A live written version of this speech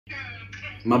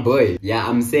My boy. Yeah,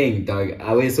 I'm saying, dog.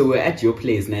 So we're at your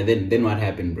place now. Then what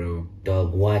happened, bro?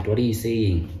 Dog, what? What are you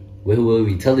saying? Where were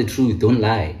we? Tell the truth. Don't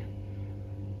lie.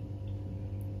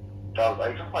 Dog,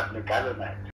 I just want the gala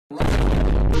night.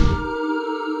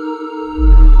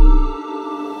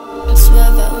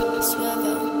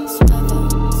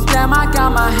 Damn, I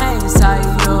got my hands tied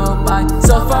up by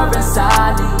suffering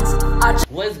silence.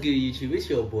 What's good, YouTube? It's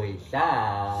your boy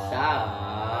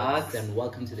Hlaxx, and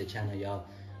welcome to the channel, y'all.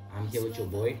 I'm here with your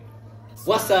boy.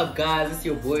 What's up, guys? It's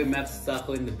your boy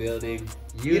Mapsako in the building.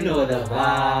 You know the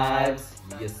vibes.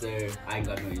 Yes, sir. I ain't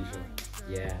got no intro.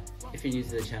 Yeah. If you're new to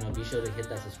the channel, be sure to hit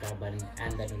that subscribe button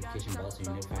and that notification bell so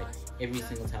you're notified every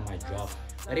single time I drop.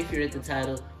 But if you read the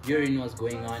title, you already know what's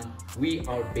going on. We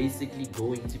are basically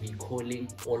going to be calling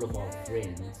all of our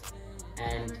friends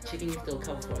and checking if they'll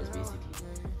come for us, basically.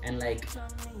 And like,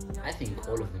 I think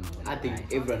all of them are gonna lie.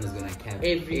 Everyone is gonna cap.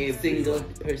 Every single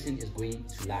person is going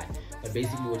to lie. But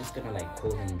basically, we're just gonna like call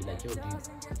them and be like, yo, dude,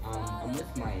 I'm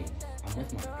with my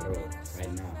girl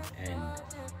right now, and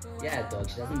yeah, dog,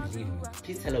 she doesn't believe me.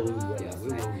 Please tell her where we were. Yeah,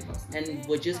 where were we last night? And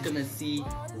we're just gonna see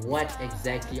what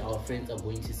exactly our friends are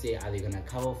going to say. Are they gonna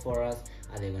cover for us?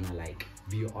 Are they gonna like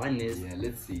be honest? Yeah,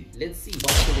 let's see. Let's see.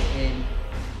 Watch to the end.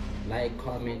 Like,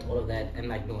 comment, all of that. And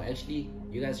like, no, actually,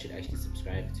 you guys should actually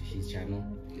subscribe to his channel.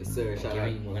 Yes, sir. Shout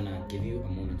out. We're gonna give you a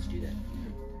moment to do that.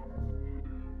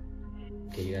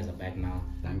 Okay, you guys are back now.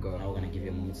 Thank God. Now we're gonna give you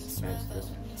a moment to subscribe to this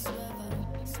one.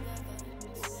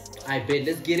 I bet.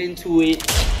 Let's get into it.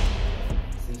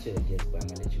 Since you're the guest, but I'm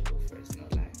gonna let you go first.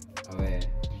 Not lie. Alright.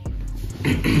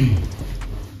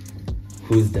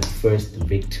 Who's the first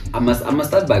victim? I must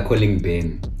start by calling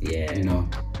Ben. Yeah. You know,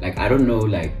 like I don't know,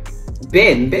 like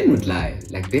Ben would lie.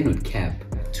 Like Ben would cap.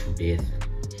 To death.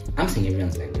 I'm saying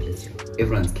everyone's like that. Let's see.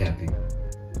 Everyone's capping.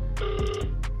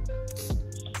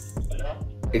 Hello?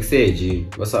 XAG,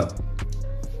 what's up?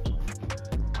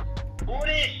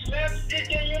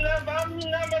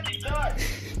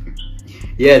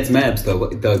 Yeah, it's Maps,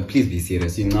 dog. Please be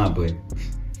serious. You know, boy.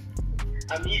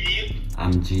 I'm easy.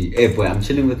 I'm G. Hey, boy, I'm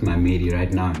chilling with my matey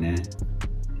right now, man.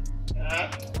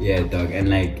 Yeah, dog. And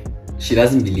like, she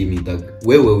doesn't believe me, dog.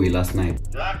 Where were we last night?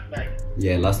 Last night.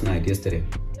 Yeah, last night, yesterday.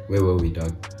 Where were we,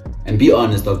 dog? And be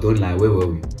honest, dog. Don't lie. Where were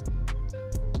we?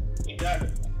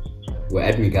 We're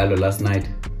at Migalo last night.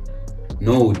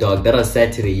 No, dog. That was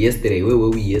Saturday. Yesterday. Where were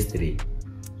we yesterday?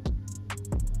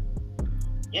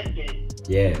 Yesterday.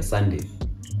 Yeah, Sunday.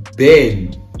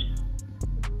 Ben.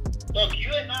 Dog,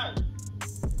 you and I.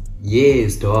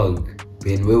 Yes, dog.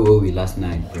 Ben, where were we last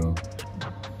night, bro?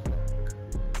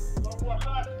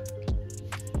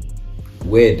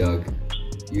 Where, dog?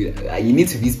 You need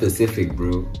to be specific,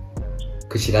 bro.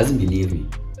 Cause she doesn't believe me.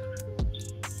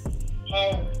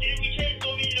 How did we change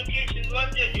so many locations?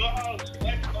 What's at your house?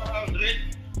 What's my house, right?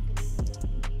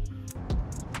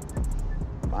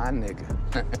 My nigga.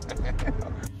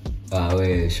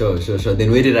 Wait, sure.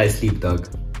 Then where did I sleep, dog?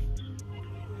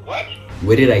 What?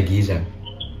 Where did I geisha?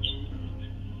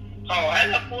 Oh,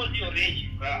 I suppose you're rich,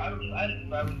 bro. I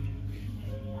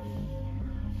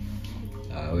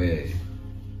don't. Wait.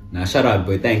 Now, shout out,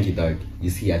 boy. Thank you, dog. You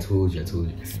see, I told you.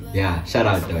 Yeah, shout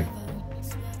out, dog.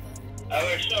 I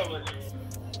was sure,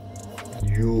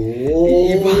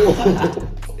 but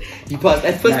He passed.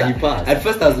 At first, He passed. At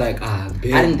first, I was like,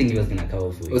 Ben. I didn't think he was gonna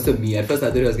cover for you. Also me. At first, I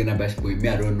thought he was gonna bash boy. Me,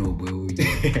 I don't know, boy.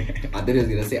 I thought he was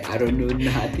gonna say, I don't know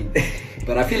nothing.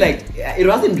 But I feel like it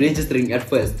wasn't registering at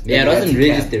first. Yeah, it wasn't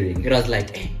registering. It was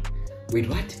like, hey, wait,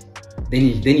 what? Then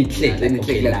he clicked. Yeah, then like,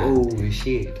 he clicked like, nah. oh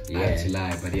shit. Yeah. I have to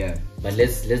lie, but yeah. But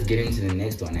let's get into the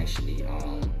next one. Actually,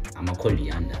 I'm gonna call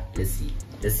Leander. Let's see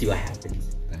what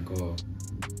happens. Thank God.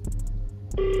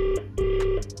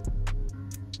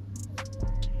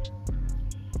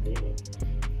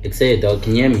 Say it, dog.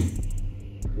 Can you hear me?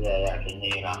 yeah, I can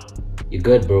hear you now. You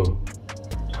good, bro?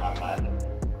 I'm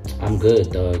I'm good,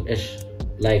 dog. Ish.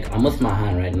 Like, I'm with my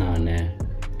hand right now, and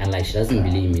like she doesn't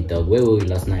believe me, dog. Where were we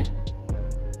last night?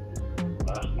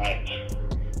 last night.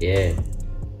 Yeah.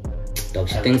 Dog,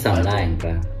 she thinks I'm lying,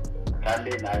 bruh.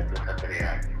 Sunday night to Saturday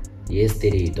night.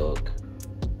 Yesterday, dog.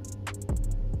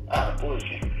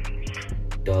 Bullshit.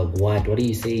 Dog, what? What are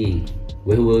you saying?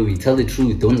 Where were we? Tell the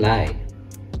truth. Don't lie.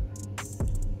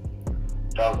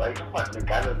 Dog, I just want the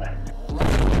gala night.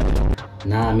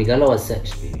 Nah, Migala was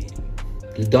sex, baby.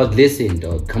 Dog, listen,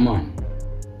 dog. Come on.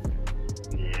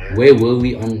 Yeah. Where were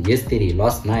we on yesterday?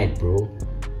 Last night, bro.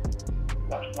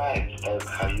 Last night, dog,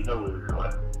 how you know where we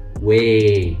were?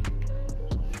 Way.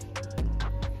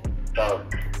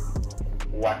 Dog,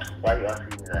 what? Why you asking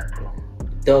me that, bro?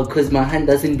 Dog, cause my hand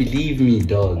doesn't believe me,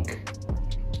 dog.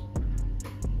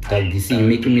 Dog, you see, you're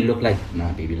making me look like,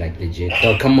 nah, baby, like legit.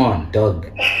 Dog, come on,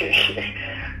 dog.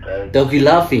 Dog, you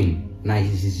laughing? Nah,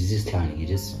 he's just clowning. You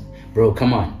just, bro,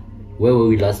 come on. Where were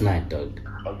we last night, dog?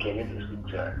 Okay, let me speak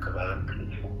to her because I don't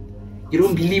believe you. You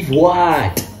don't believe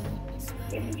what?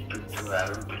 Let me speak to her. I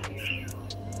don't believe you.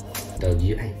 Dog,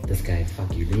 this guy,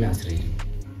 fuck you. Let me answer you.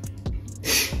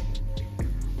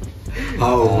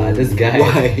 How? This guy.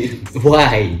 Why?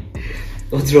 Why?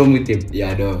 What's wrong with him?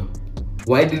 Yeah, no.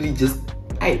 Why did he just?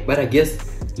 But I guess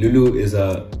Lulu is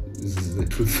a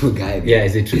truthful guy. Yeah,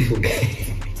 he's a truthful guy.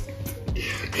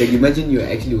 Like imagine you're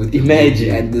actually with him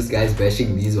and this guy's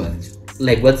bashing these ones.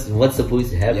 Like what's supposed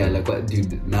to happen? Yeah, like what,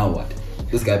 dude? Now what?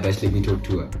 This guy bashed. Let me talk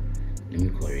to her. Let me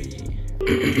call her.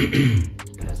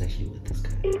 But I was actually with this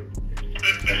guy.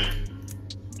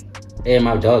 Hey,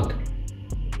 my dog.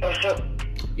 What's up?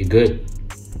 You good?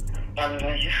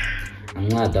 I'm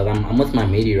not, dog. I'm with my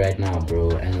matey right now,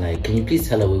 bro. And like, can you please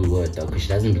tell her where we were, dog? Because she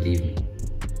doesn't believe me.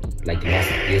 Like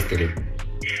yesterday.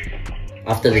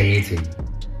 After the meeting.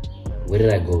 Where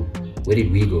did I go? Where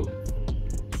did we go?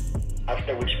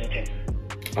 After which meeting?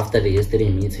 After the yesterday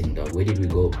meeting, dog. Where did we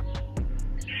go?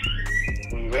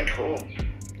 We went home.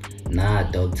 Nah,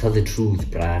 dog. Tell the truth,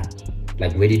 bruh.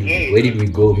 Like, where did we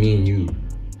go, me and you?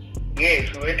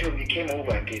 Yes, we went home. We came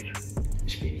over and did.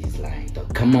 Baby, he's lying,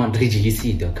 dog. Come on, Reggie. You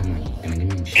see, dog. Come on. Give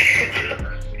me shit.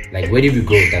 Like, where did we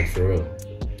go, dog? For real?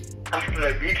 After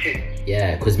the meeting?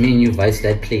 Yeah, cause me and you vibed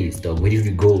that place, dog. Where did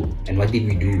we go? And what did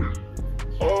we do?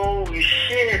 Oh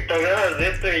shit, dog. That was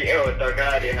yesterday. Oh, dog.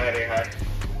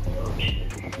 Oh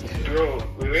shit. Bro,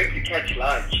 we went to catch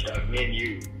lunch, dog. Me and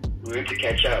you. We went to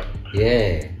catch up.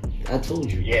 Yeah, I told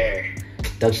you. Yeah.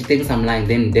 Dog, she thinks I'm lying.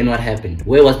 Then what happened?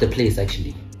 Where was the place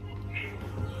actually?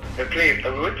 The place,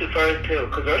 we went to Forest Hill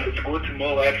because we wanted to go to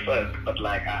More at first, but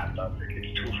like, dog,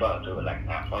 it's too far. So we're like,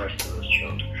 Forest Hill is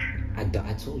chilled.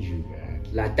 I told you, bro.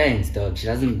 Like, thanks, dog. She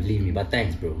doesn't believe me, but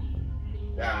thanks, bro.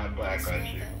 Yeah, but I got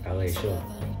you. Alright, sure.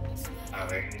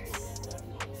 Alright.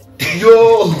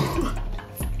 Yo.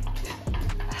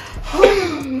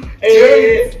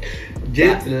 Hey,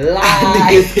 just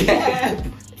lie.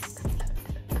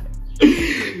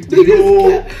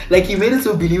 Like he made it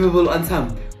so believable on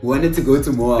time. Wanted to go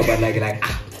to Moa, but like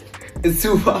it's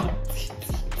too far.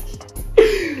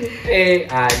 Hey,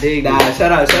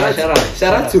 shout out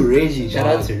to Reggie. Shout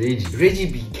out to Reggie.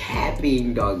 Reggie be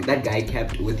capping, dog. That guy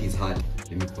capped with his heart.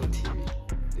 Let me call TV.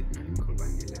 Let me call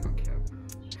Bangela, not cap.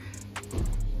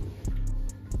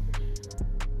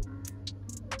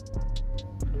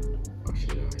 Oh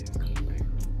shit, he's coming back.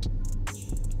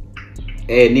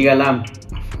 Hey, nigga lam.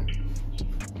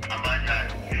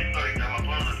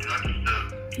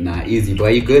 Nah, easy boy.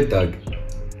 You good, dog?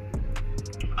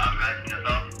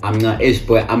 I'm not ish,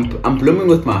 boy. I'm blooming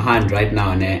with my hand right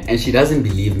now, né? And she doesn't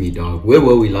believe me, dog. Where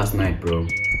were we last night, bro?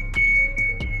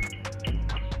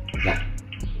 Like,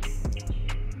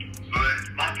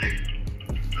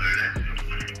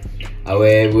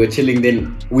 we were chilling.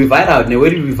 Then we vibe out, né? Where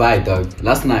did we vibe, dog?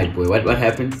 Last night, boy. What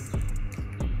happened?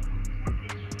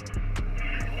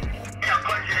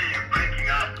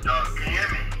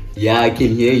 Yeah, I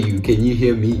can hear you. Can you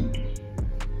hear me?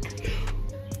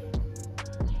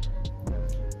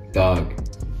 Dog.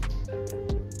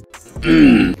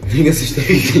 Nigga switched off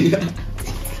his data.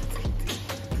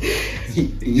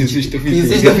 He switched off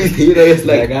his data. It's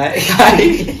like,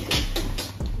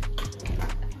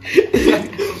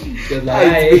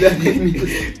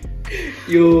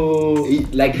 yo,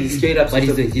 like he's straight up. But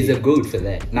he's a goat for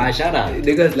that. Nah, shout out.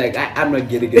 Niggas like I'm not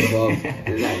getting involved.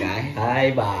 Like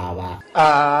hi, Baba.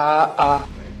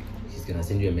 She's gonna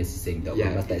send you a message saying, "Dog,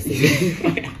 yeah. what I say."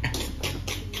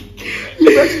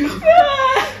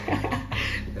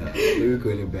 Let me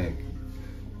call him back.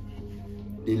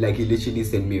 He literally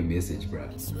sent me a message, bro.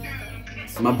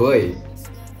 My boy.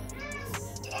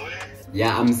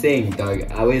 Yeah, I'm saying, dog.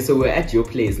 So we're at your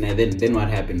place now. Then what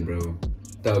happened, bro?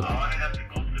 Dog.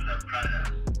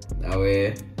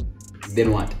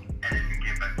 Then what?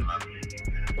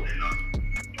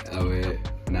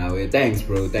 Thanks,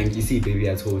 bro. Thank you. See, baby,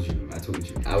 I told you.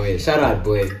 Shout out,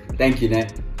 boy. Thank you,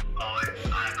 Nat.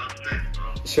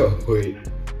 Sure, boy.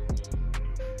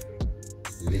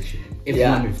 Literally.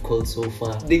 Everyone we've called so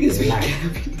far, niggas be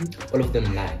capping. All of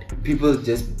them lied. People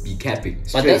just be capping.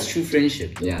 But that's true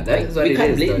friendship. Yeah, that's what we it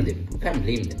can't is, blame them. We can't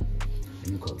blame them.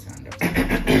 Let me call Sandra.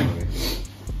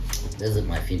 This is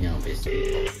my female best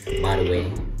friend, by the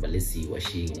way. But let's see what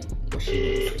she gonna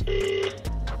say.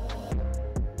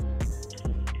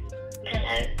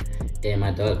 Hello. Hey,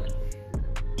 my dog.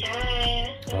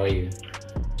 Hi. How are you?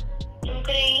 I'm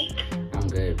great. I'm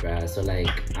good, bruh. So like,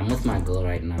 I'm with my girl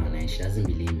right now, and she doesn't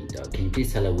believe me, dog. Can you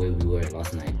please tell her where we were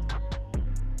last night?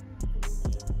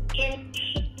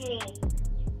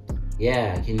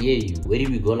 Yeah, I can hear you. Where did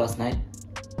we go last night?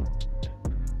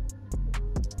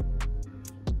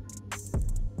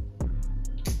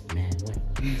 Man, what?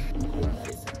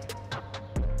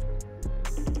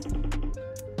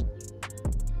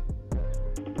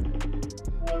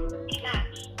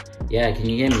 Yeah, can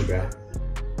you hear me, bruh?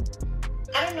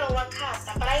 I don't know what cast,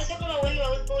 but I said when you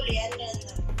were bully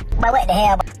and But what the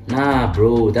hell? Nah,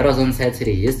 bro, that was on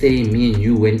Saturday. Yesterday, me and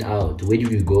you went out. Where did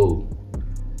we go?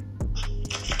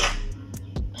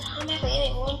 how am I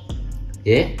forgetting one?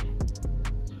 Yeah?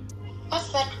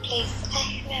 What's that place?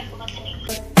 I never forgot the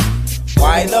name.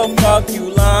 Why the fuck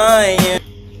you lying?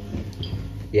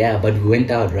 Yeah, but we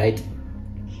went out, right?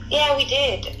 Yeah, we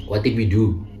did. What did we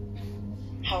do?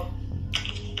 How?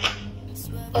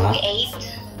 Huh? We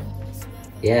ate.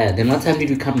 Yeah, then what time did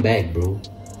we come back, bro?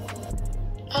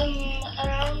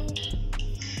 Around,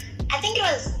 I think it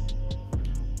was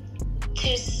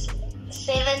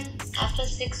 7 after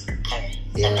 6.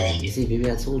 Yeah, you see, baby,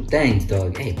 I told thanks,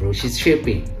 dog. Hey, bro, she's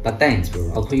tripping. But thanks,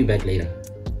 bro. I'll call you back later.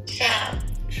 Yeah.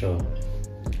 Sure.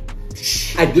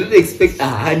 I didn't expect a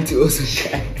hand to also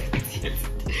shine.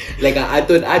 Like I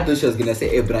thought she was gonna say,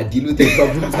 "Hey, bro, deal with the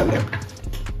problems alone."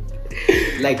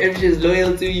 Like If she's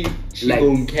loyal to you, she like,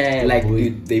 don't care. Like, boy.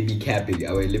 dude, they be capping.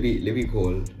 Oh, wait, let me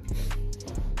call.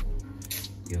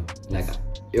 Yo, Like,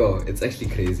 yo, it's actually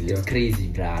crazy. Yo. it's crazy,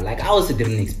 bruh. Like, I also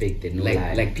didn't expect it. No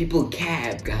lie. Like people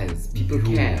cap, guys. People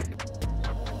cap.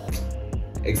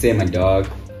 Except my dog.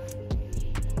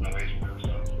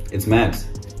 It's Max.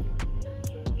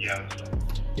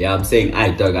 Yeah, I'm saying,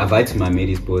 I dog. I vibe to my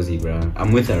mate's posy, bro.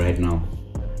 I'm with her right now.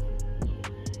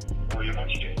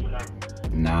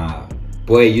 Nah,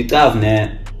 boy, you tough, nah.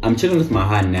 I'm chilling with my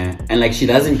hand, nah. And like, she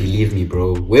doesn't believe me,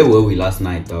 bro. Where were we last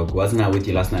night, dog? Wasn't I with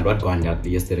you last night? What gone down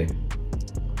yesterday?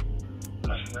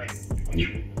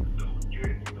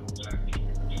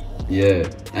 Yeah.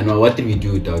 And what did we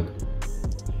do, dog?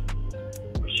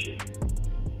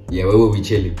 Yeah, where were we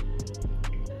chilling?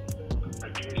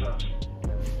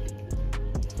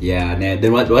 Yeah, nah.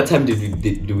 Then what time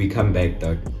did we come back,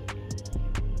 dog?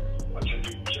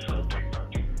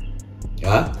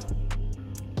 Huh?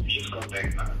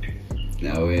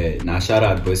 No way. Nah, shout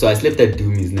out, boy. So I slept at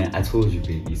Doomy's, nah. I told you,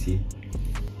 baby. See?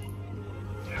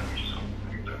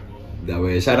 That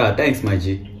way. Shout out. Thanks, my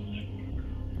G.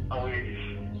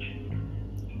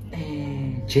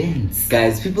 Gents.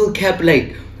 Guys, people cap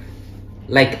like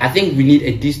I think we need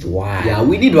at least one. yeah,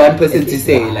 we need one person At to least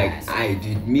say one. like, I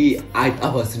did me. I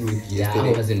wasn't with you Yeah, yesterday.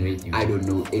 I wasn't with you. I don't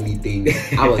know anything.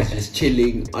 I was just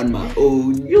chilling on my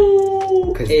own.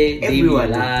 Yo, Because they be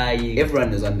everyone lying.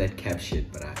 is on that cap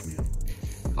shit, but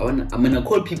I'm gonna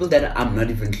call people that I'm not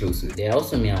even close with. Yeah,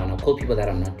 also me, I wanna call people that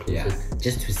I'm not close Yeah. with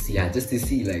just to see. Yeah, just to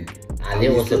see like, Are are they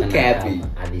we also still gonna capping?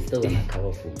 cover? Are they still gonna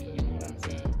cover for me? You know what I'm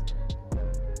saying?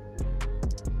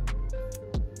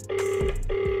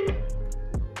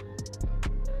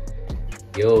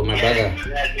 Yo, my brother,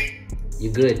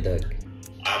 you good, dog?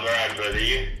 I'm alright, brother.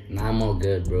 You? Nah, I'm all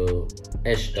good, bro.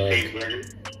 Esh, dog. Hey, brother.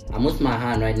 I'm with my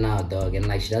hand right now, dog, and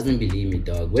like she doesn't believe me,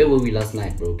 dog. Where were we last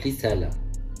night, bro? Please tell her.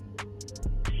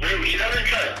 Bro, she doesn't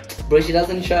try. Bro, she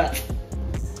doesn't trust.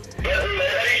 Where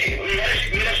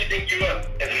does she think you are?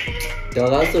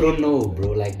 Dog, I also don't know,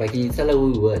 bro. Like, but can you tell her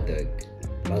where we were, dog?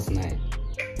 Last night.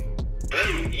 Bro,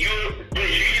 you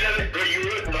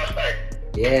were last night.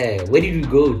 Yeah, where did we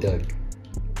go, dog?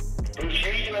 Bro,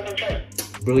 she doesn't try.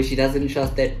 Bro, she doesn't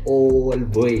trust at all,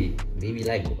 boy. Maybe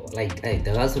like, hey,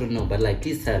 dog, I also don't know, but like,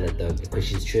 please tell her, dog, because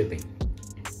she's tripping.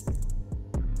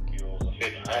 You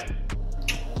said hi.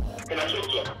 Can I talk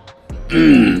to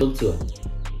her? Talk to her.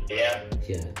 Yeah.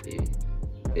 Yeah,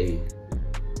 baby.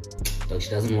 Dog, she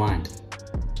doesn't want.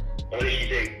 What did she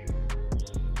say?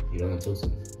 You don't want to talk to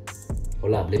her.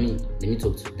 Hold up, let me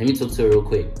talk to her. Let me talk to her real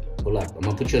quick. Hold up, I'm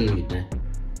gonna put you on mute, man.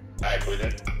 Alright,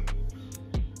 brother.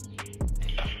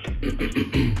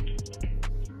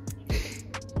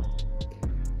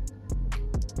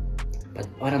 But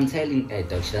what I'm telling, hey,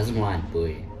 dog, she doesn't want,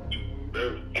 boy.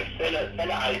 Bro, fella,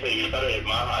 I say you started at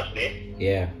my house, man.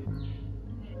 Yeah.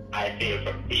 I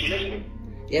say, is she listening?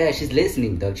 Yeah, she's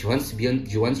listening, dog. She wants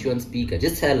you on speaker.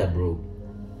 Just tell her, bro.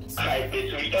 I say,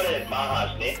 so we started at my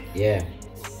house, man. Yeah.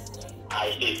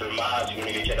 I stay from my house, we're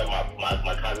gonna go check out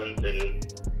my cousins in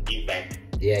East Bank.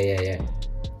 Yeah.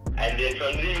 And then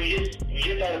from there, we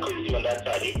just had a cozy on that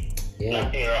side, eh? Yeah.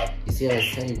 Nothing wrong. You see, I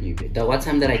was telling you, dog, what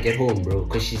time did I get home, bro?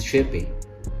 Because she's tripping.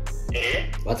 Eh?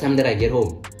 What time did I get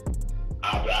home?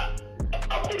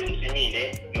 According to me,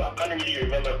 eh? No, I can't really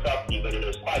remember properly, but it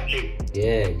was quite late.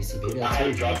 Yeah, you see, baby, I told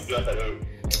you. dropped you at the road.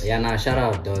 Yeah, nah, shout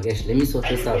out, dog. Actually, let me sort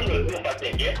And this your out, phone bro. was off, I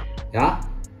think, yeah? Yeah?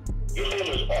 Your phone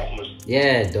was off,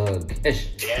 Yeah, dog. Ish.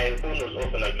 Yeah, your phone was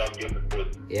open. I dropped you off the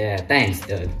foot. Yeah, thanks,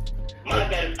 dog. My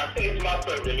bad. I think it's my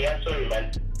problem. Yeah, sorry,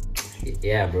 man.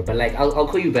 Yeah, bro. But like, I'll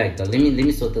call you back, dog. Let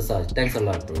me sort this out. Thanks a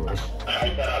lot, bro. Ish.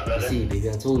 Alright, brother. See, baby,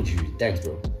 I told you. Thanks,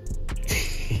 bro.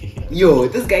 Yo,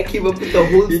 this guy came up with the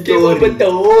whole story. He came up with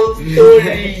the whole story.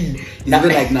 He's been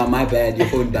like, nah, my bad, your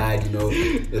phone died, you know,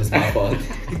 it was my fault.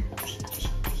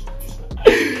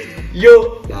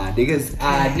 Yo. Nah,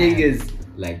 niggas,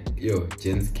 like, yo,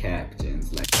 Jen's cap,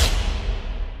 Jen's like.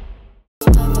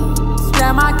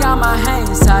 Damn, I got my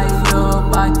hands tied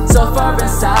up, I suffer in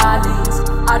silence.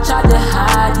 I tried to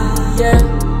hide it,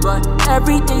 yeah, but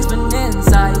everything's been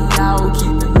inside out,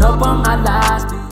 keeping up on my lies.